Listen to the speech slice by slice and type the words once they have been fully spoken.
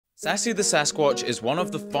Sassy the Sasquatch is one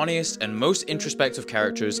of the funniest and most introspective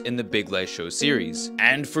characters in the Big Les Show series,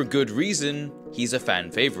 and for good reason, he's a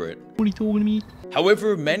fan favourite. What are you talking to me?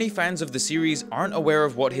 However, many fans of the series aren't aware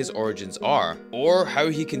of what his origins are, or how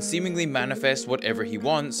he can seemingly manifest whatever he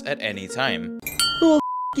wants at any time. Oh,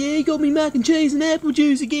 yeah, you got me mac and cheese and apple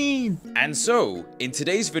juice again! And so, in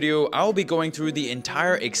today's video, I'll be going through the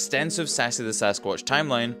entire extensive Sassy the Sasquatch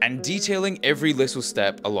timeline and detailing every little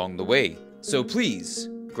step along the way. So please,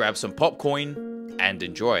 grab some popcorn and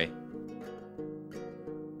enjoy.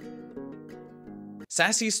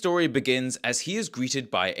 Sassy's story begins as he is greeted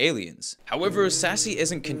by aliens. However, Sassy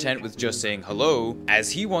isn't content with just saying hello, as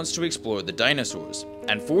he wants to explore the dinosaurs,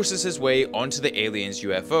 and forces his way onto the aliens'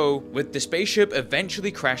 UFO, with the spaceship eventually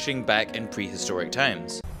crashing back in prehistoric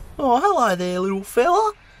times. Oh, hello there, little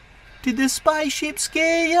fella. Did the spaceship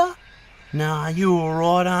scare ya? Nah, you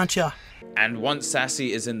alright, aren't ya? And once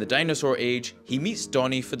Sassy is in the dinosaur age, he meets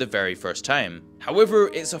Donnie for the very first time. However,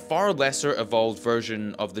 it's a far lesser evolved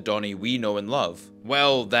version of the Donnie we know and love.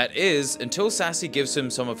 Well, that is, until Sassy gives him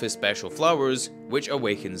some of his special flowers, which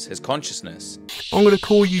awakens his consciousness. I'm gonna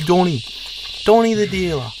call you Donnie. Donnie the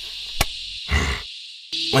dealer.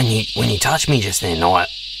 When you touched me just then,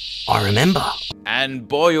 I remember. And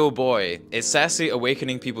boy oh boy, is Sassy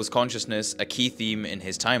awakening people's consciousness a key theme in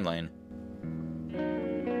his timeline.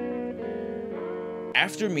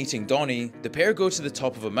 After meeting Donnie, the pair go to the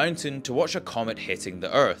top of a mountain to watch a comet hitting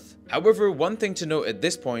the Earth. However, one thing to note at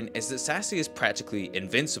this point is that Sassy is practically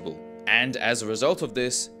invincible. And as a result of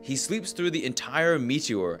this, he sleeps through the entire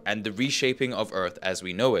meteor and the reshaping of Earth as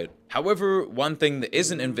we know it. However, one thing that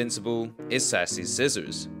isn't invincible is Sassy's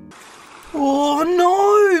scissors. Oh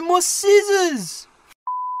no, my scissors!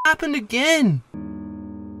 Happened again.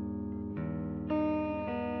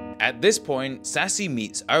 At this point, Sassy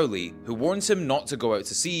meets Owly, who warns him not to go out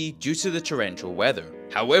to sea due to the torrential weather.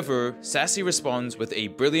 However, Sassy responds with a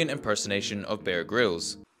brilliant impersonation of Bear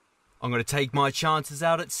Grylls. I'm going to take my chances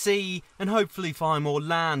out at sea and hopefully find more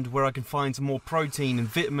land where I can find some more protein and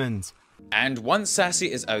vitamins. And once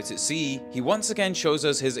Sassy is out at sea, he once again shows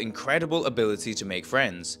us his incredible ability to make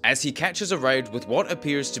friends, as he catches a ride with what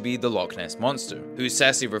appears to be the Loch Ness Monster, who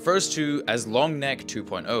Sassy refers to as Long Neck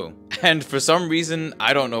 2.0. And for some reason,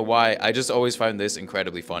 I don't know why, I just always found this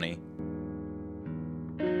incredibly funny.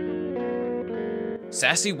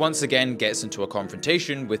 Sassy once again gets into a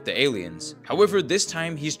confrontation with the aliens. However, this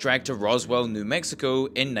time he's dragged to Roswell, New Mexico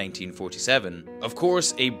in 1947. Of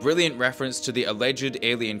course, a brilliant reference to the alleged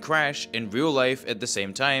alien crash in real life at the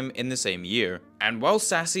same time in the same year. And while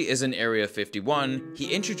Sassy is in Area 51,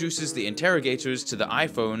 he introduces the interrogators to the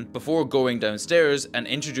iPhone before going downstairs and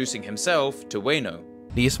introducing himself to Wayno.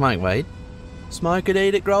 Do you smoke weed? Smoke it,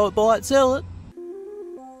 eat it, grow it, buy it, sell it.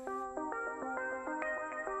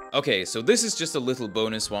 Okay, so this is just a little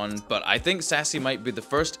bonus one, but I think Sassy might be the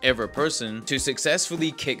first ever person to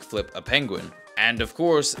successfully kickflip a penguin. And of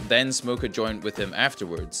course, then smoke a joint with him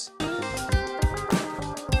afterwards.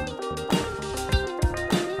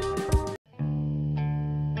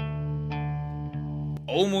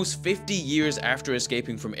 Almost 50 years after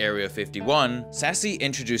escaping from Area 51, Sassy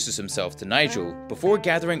introduces himself to Nigel, before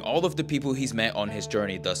gathering all of the people he's met on his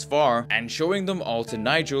journey thus far, and showing them all to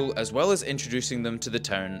Nigel, as well as introducing them to the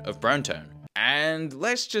town of Browntown. And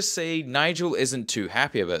let's just say Nigel isn't too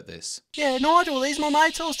happy about this. Yeah, Nigel, these my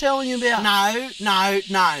mates I was telling you about.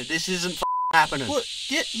 No, this isn't happening. What?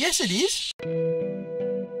 Yes it is.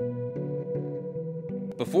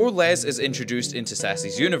 Before Les is introduced into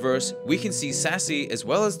Sassy's universe, we can see Sassy as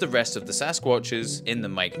well as the rest of the Sasquatches in the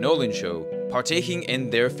Mike Nolan Show, partaking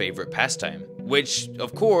in their favourite pastime, which,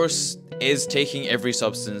 of course, is taking every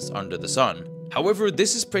substance under the sun. However,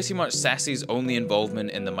 this is pretty much Sassy's only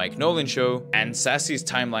involvement in the Mike Nolan Show, and Sassy's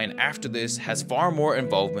timeline after this has far more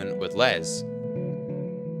involvement with Les.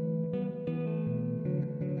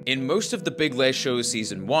 In most of the Big Les Show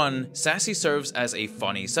Season 1, Sassy serves as a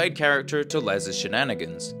funny side character to Les's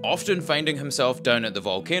shenanigans, often finding himself down at the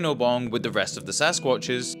volcano bong with the rest of the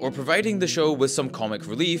Sasquatches, or providing the show with some comic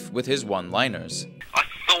relief with his one-liners. I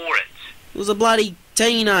saw it! It was the bloody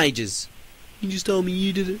teenagers. You just told me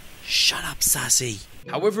you did it. Shut up, Sassy.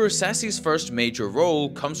 However, Sassy's first major role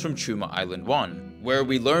comes from Chuma Island 1, where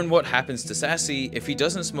we learn what happens to Sassy if he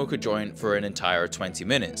doesn't smoke a joint for an entire 20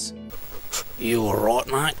 minutes. You alright,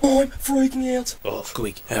 mate? I'm freaking out. Oh,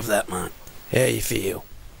 quick, have that, mate. How you feel?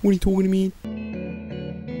 What are you talking to me?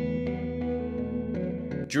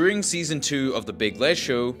 during season 2 of The Big Les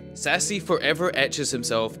Show, Sassy forever etches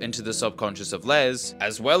himself into the subconscious of Les,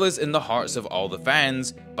 as well as in the hearts of all the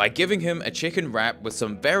fans, by giving him a chicken wrap with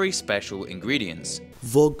some very special ingredients.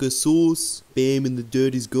 Vodka sauce, Bam and the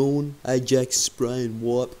dirt is gone, Ajax spray and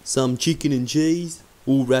wipe, some chicken and cheese,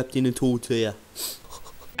 all wrapped in a tortilla.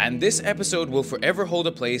 And this episode will forever hold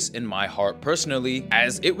a place in my heart personally,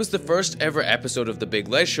 as it was the first ever episode of The Big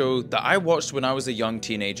Les Show that I watched when I was a young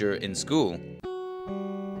teenager in school.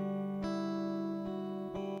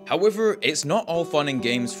 However, it's not all fun and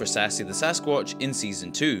games for Sassy the Sasquatch in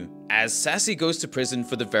season 2, as Sassy goes to prison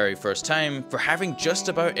for the very first time for having just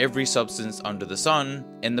about every substance under the sun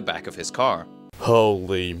in the back of his car.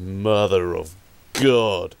 Holy mother of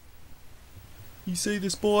God. You see the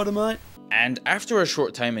spider, mate? And after a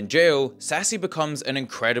short time in jail, Sassy becomes an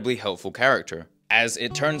incredibly helpful character, as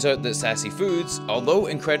it turns out that Sassy Foods, although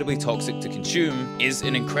incredibly toxic to consume, is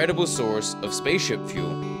an incredible source of spaceship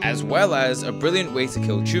fuel, as well as a brilliant way to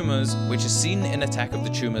kill tumours, which is seen in Attack of the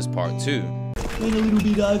Tumours Part 2. Went a little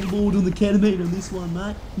bit overboard on the ketamine on this one,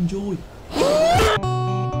 mate. Enjoy.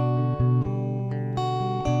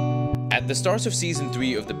 At the start of season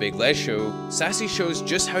 3 of The Big Les Show, Sassy shows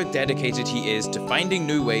just how dedicated he is to finding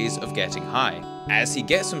new ways of getting high, as he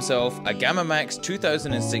gets himself a Gamma Max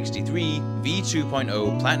 2063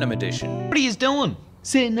 V2.0 Platinum Edition. What are you doing?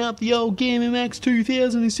 Setting up the old Gamma Max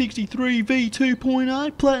 2063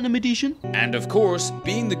 V2.0 Platinum Edition. And of course,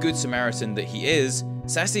 being the good Samaritan that he is,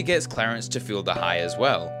 Sassy gets Clarence to feel the high as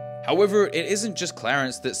well. However, it isn't just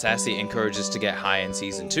Clarence that Sassy encourages to get high in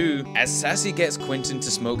season 2, as Sassy gets Quentin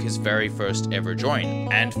to smoke his very first ever joint.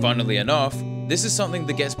 And funnily enough, this is something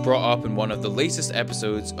that gets brought up in one of the latest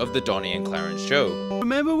episodes of the Donnie and Clarence show.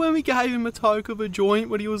 Remember when we gave him a toke of a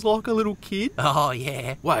joint when he was like a little kid? Oh,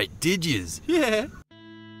 yeah. Wait, did yous? Yeah.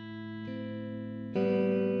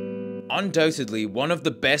 Undoubtedly, one of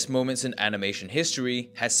the best moments in animation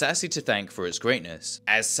history has Sassy to thank for its greatness,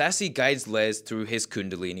 as Sassy guides Les through his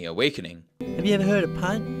Kundalini awakening. Have you ever heard of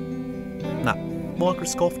paint? No,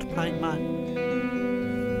 microscopic paint,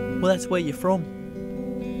 mate. Well, that's where you're from.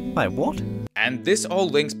 Wait, what? And this all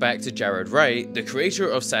links back to Jarrad Wright, the creator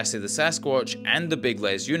of Sassy the Sasquatch and the Big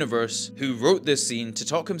Les universe, who wrote this scene to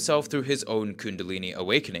talk himself through his own Kundalini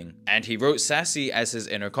awakening. And he wrote Sassy as his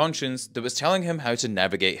inner conscience that was telling him how to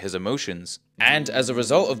navigate his emotions. And as a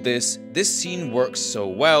result of this scene works so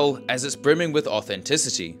well as it's brimming with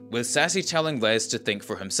authenticity, with Sassy telling Les to think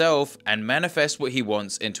for himself and manifest what he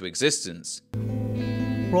wants into existence.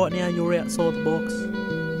 Right now you're outside the box,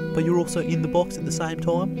 but you're also in the box at the same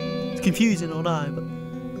time. It's confusing, I know,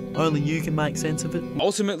 but only you can make sense of it.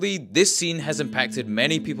 Ultimately, this scene has impacted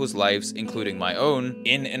many people's lives, including my own,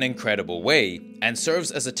 in an incredible way, and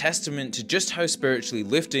serves as a testament to just how spiritually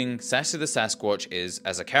lifting Sassy the Sasquatch is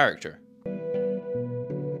as a character.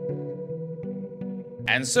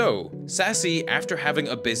 And so, Sassy, after having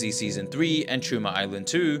a busy season 3 and Chuma Island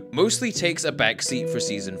 2, mostly takes a backseat for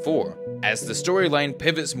season 4, as the storyline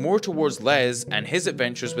pivots more towards Les and his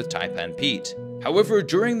adventures with Taipan Pete. However,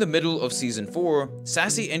 during the middle of season 4,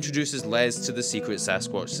 Sassy introduces Les to the secret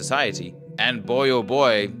Sasquatch Society, and boy oh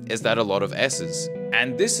boy, is that a lot of S's.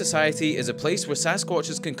 And this society is a place where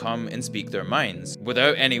Sasquatches can come and speak their minds,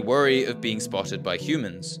 without any worry of being spotted by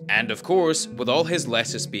humans. And of course, with all his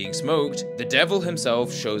lettuce being smoked, the devil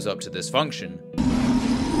himself shows up to this function.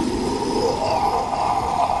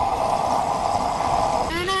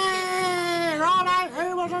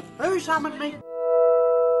 Who summoned me?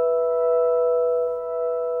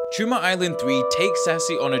 Chuma Island 3 takes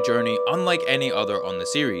Sassy on a journey unlike any other on the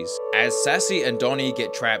series, as Sassy and Donnie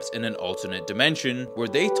get trapped in an alternate dimension where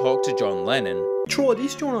they talk to John Lennon. Try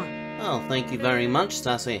this, Jono. Oh, thank you very much,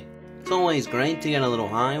 Sassy. It's always great to get a little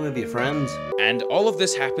high with your friends. And all of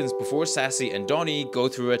this happens before Sassy and Donnie go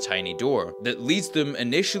through a tiny door that leads them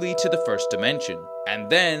initially to the first dimension. And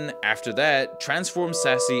then, after that, transforms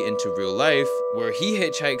Sassy into real life, where he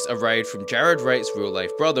hitchhikes a ride from Jarrad Wright's real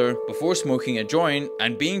life brother before smoking a joint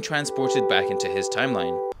and being transported back into his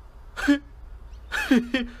timeline.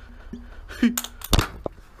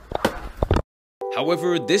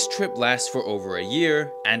 However, this trip lasts for over a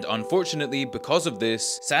year, and unfortunately because of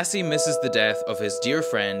this, Sassy misses the death of his dear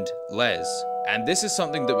friend, Les. And this is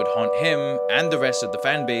something that would haunt him and the rest of the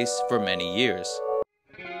fanbase for many years.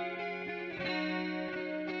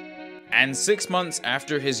 And 6 months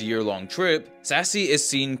after his year-long trip, Sassy is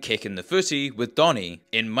seen kicking the footy with Donnie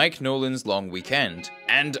in Mike Nolan's Long Weekend.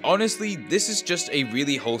 And honestly, this is just a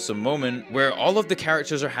really wholesome moment where all of the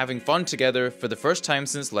characters are having fun together for the first time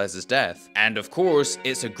since Les's death. And of course,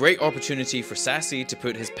 it's a great opportunity for Sassy to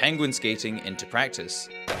put his penguin skating into practice.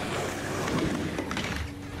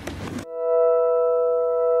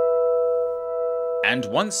 And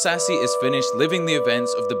once Sassy is finished living the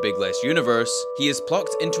events of the Big Les universe, he is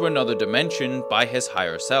plucked into another dimension by his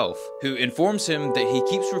higher self, who informs him that he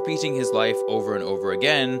keeps repeating his life over and over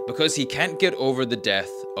again because he can't get over the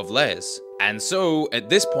death of Les. And so, at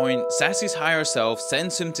this point, Sassy's higher self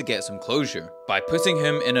sends him to get some closure, by putting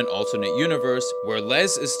him in an alternate universe where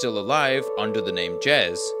Les is still alive under the name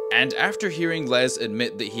Jez. And after hearing Les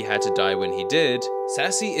admit that he had to die when he did,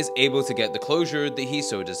 Sassy is able to get the closure that he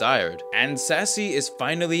so desired. And Sassy is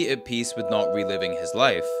finally at peace with not reliving his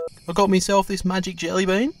life. I got myself this magic jelly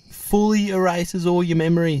bean. Fully erases all your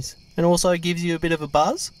memories and also gives you a bit of a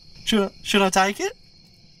buzz. Should I take it?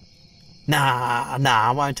 Nah,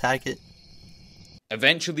 I won't take it.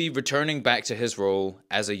 Eventually returning back to his role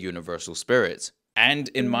as a universal spirit. And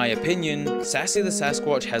in my opinion, Sassy the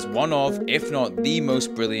Sasquatch has one of, if not the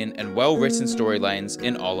most brilliant and well-written storylines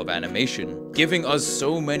in all of animation, giving us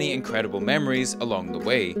so many incredible memories along the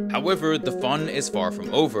way. However, the fun is far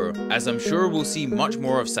from over, as I'm sure we'll see much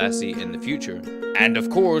more of Sassy in the future. And of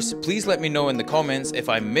course, please let me know in the comments if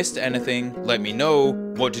I missed anything. Let me know,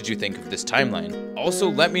 what did you think of this timeline? Also,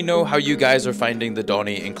 let me know how you guys are finding the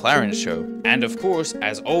Donnie and Clarence show. And of course,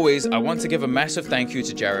 as always, I want to give a massive thank you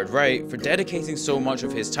to Jarrad Wright for dedicating so much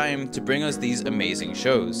of his time to bring us these amazing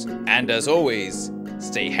shows. And as always,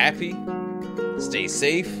 stay happy, stay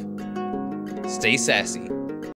safe, stay sassy.